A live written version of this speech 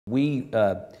We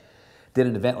did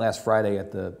an event last Friday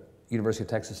at the University of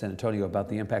Texas San Antonio about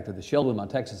the impact of the shale boom on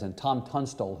Texas, and Tom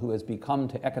Tunstall, who has become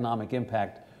to economic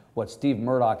impact what Steve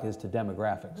Murdoch is to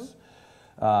demographics,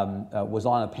 was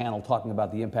on a panel talking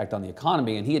about the impact on the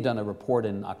economy, and he had done a report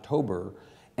in October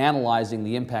analyzing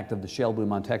the impact of the shale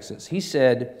boom on Texas. He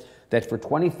said that for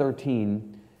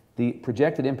 2013, the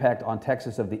projected impact on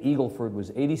Texas of the Eagle Ford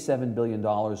was $87 billion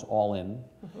all in.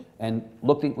 And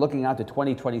looking out to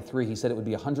 2023, he said it would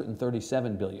be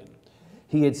 $137 billion.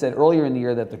 He had said earlier in the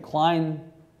year that the Klein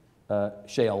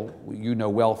shale, you know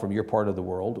well from your part of the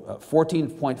world,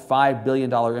 $14.5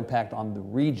 billion impact on the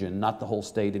region, not the whole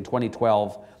state, in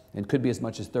 2012, and could be as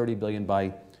much as $30 billion by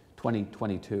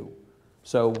 2022.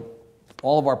 So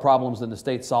all of our problems in the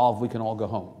state solved, we can all go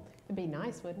home. It'd be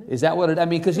nice, wouldn't it? Is that what it, I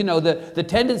mean, because, you know, the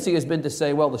tendency has been to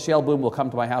say, well, the shale boom will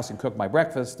come to my house and cook my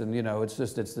breakfast, and, you know, it's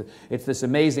this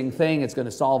amazing thing, it's going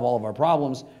to solve all of our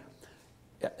problems.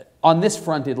 On this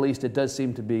front, at least, it does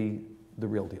seem to be the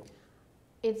real deal.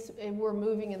 We're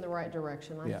moving in the right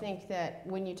direction. I think that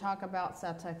when you talk about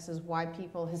South Texas, why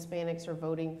people, Hispanics are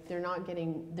voting, they're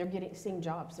seeing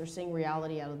jobs. They're seeing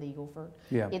reality out of the Eagle Ford.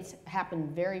 Yeah. It's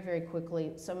happened very, very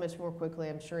quickly, so much more quickly,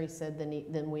 I'm sure he said,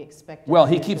 than we expected. Well,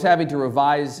 he keeps having to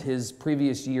revise his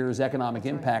previous year's economic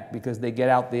impact because they get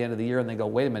out the end of the year and they go,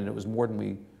 wait a minute, it was more than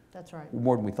we That's right.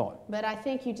 More than we thought. But I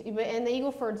think and the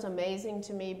Eagle Ford's amazing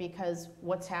to me because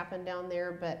what's happened down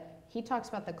there, but he talks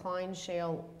about the Klein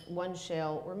Shale, one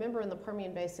shale. Remember, in the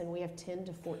Permian Basin, we have 10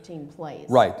 to 14 plays.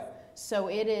 Right. So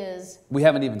it is. We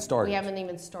haven't even started. We haven't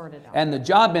even started. And the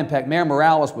job impact, Mayor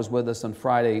Morales was with us on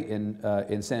Friday in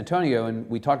San Antonio, and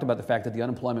we talked about the fact that the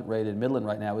unemployment rate in Midland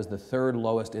right now is the third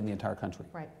lowest in the entire country.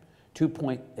 Right.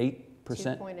 2.8%.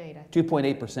 2.8.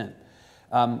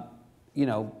 2.8%. You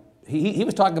know, he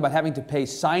was talking about having to pay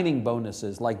signing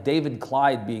bonuses, like David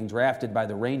Clyde being drafted by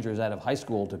the Rangers out of high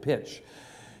school to pitch.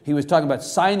 He was talking about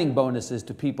signing bonuses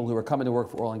to people who are coming to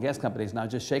work for oil and gas companies, and I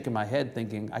was just shaking my head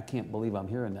thinking, I can't believe I'm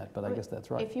hearing that, but I guess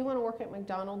that's right. If you want to work at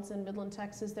McDonald's in Midland,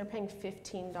 Texas, they're paying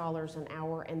 $15 an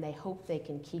hour, and they hope they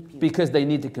can keep you. Because they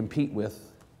need to compete with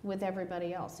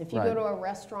everybody else. If you go to a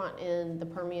restaurant in the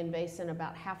Permian Basin,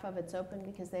 about half of it's open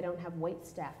because they don't have wait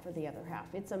staff for the other half.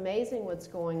 It's amazing what's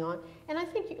going on. And I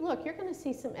think, look, you're going to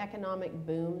see some economic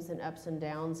booms and ups and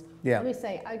downs. Yeah. Let me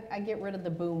say, I get rid of the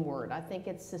boom word. I think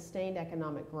it's sustained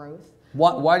economic growth.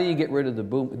 Why do you get rid of the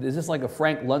boom? Is this like a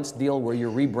Frank Luntz deal where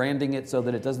you're rebranding it so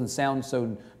that it doesn't sound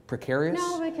so precarious?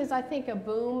 No, because I think a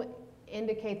boom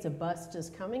indicates a bust is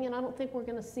coming, and I don't think we're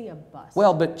going to see a bust.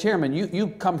 Well, but Chairman, you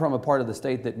come from a part of the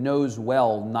state that knows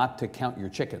well not to count your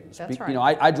chickens. That's right. You know,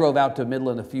 I drove out to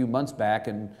Midland a few months back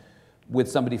and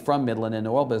with somebody from Midland in the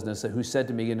oil business who said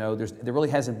to me, you know, there really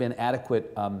hasn't been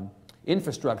adequate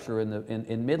infrastructure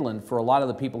in Midland for a lot of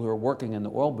the people who are working in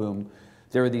the oil boom.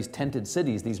 There are these tented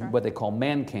cities, these what they call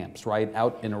man camps, right,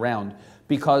 out and around,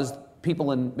 because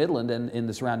people in Midland and in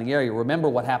the surrounding area remember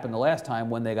what happened the last time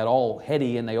when they got all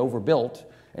heady and they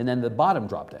overbuilt and then the bottom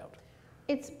dropped out.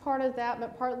 It's part of that,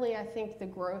 but partly I think the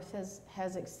growth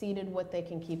has exceeded what they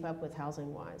can keep up with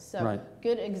housing-wise. So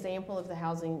good example of the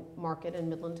housing market in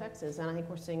Midland, Texas, and I think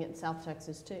we're seeing it in South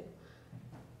Texas too.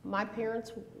 My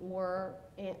parents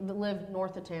lived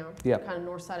north of town, kind of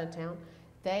north side of town.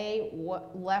 They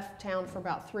left town for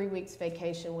about 3 weeks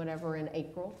vacation, whatever, in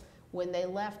April. When they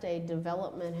left, a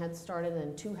development had started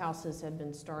and 2 houses had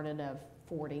been started of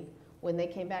 40. When they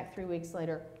came back 3 weeks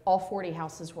later, all 40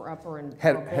 houses were up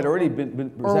had already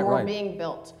been was that right? Being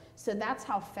built. So that's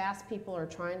how fast people are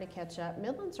trying to catch up.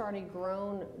 Midland's already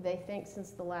grown, they think,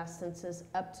 since the last census,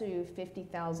 up to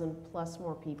 50,000 plus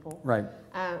more people. Right.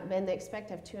 And they expect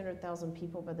to have 200,000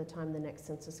 people by the time the next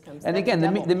census comes. And again,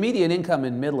 the median income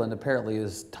in Midland apparently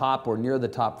is top or near the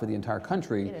top for the entire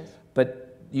country. It is. But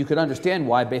you could understand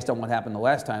why, based on what happened the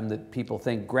last time, that people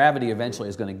think gravity eventually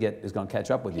is going to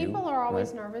catch up with you. People are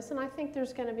always nervous, and I think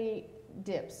there's going to be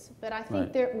dips. But I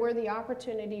think where the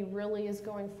opportunity really is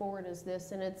going forward is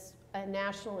this, and it's a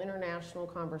national, international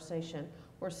conversation.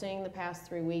 We're seeing the past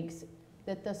 3 weeks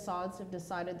that the SODs have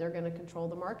decided they're going to control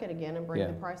the market again and bring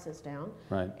the prices down.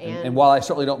 Right. And while I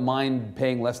certainly don't mind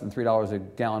paying less than $3 a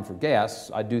gallon for gas,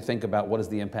 I do think about what is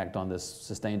the impact on this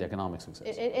sustained economic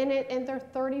success. And there are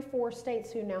 34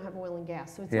 states who now have oil and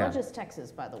gas. So it's not just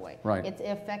Texas, by the way. Right. It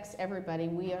affects everybody.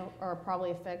 We are probably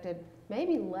affected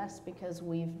maybe less because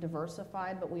we've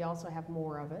diversified, but we also have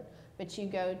more of it. But you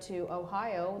go to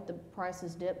Ohio, the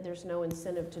prices dip, there's no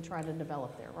incentive to try to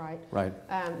develop there, right? Right.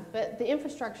 But the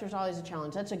infrastructure is always a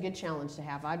challenge. That's a good challenge to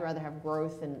have. I'd rather have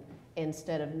growth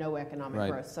instead of no economic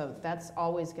growth. So that's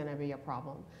always going to be a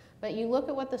problem. But you look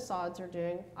at what the SODs are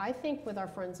doing. I think with our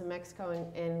friends in Mexico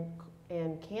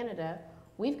and Canada,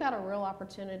 we've got a real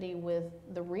opportunity with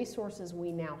the resources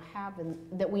we now have and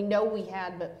that we know we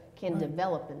had but can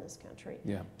develop in this country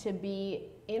to be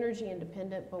energy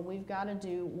independent. But we've got to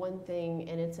do one thing,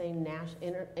 and it's a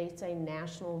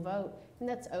national vote, and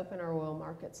that's open our oil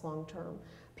markets long term.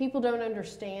 People don't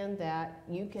understand that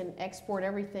you can export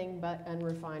everything but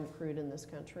unrefined crude in this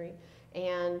country,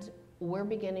 and we're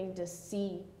beginning to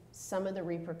see some of the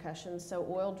repercussions. So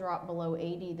oil dropped below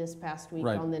 80 this past week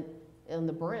on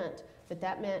the Brent, but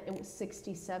that meant it was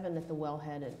 67 at the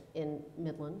wellhead in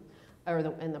Midland, or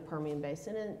in the Permian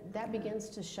Basin, and that begins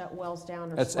to shut wells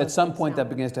down. Or at some point, that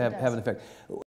begins to have an effect.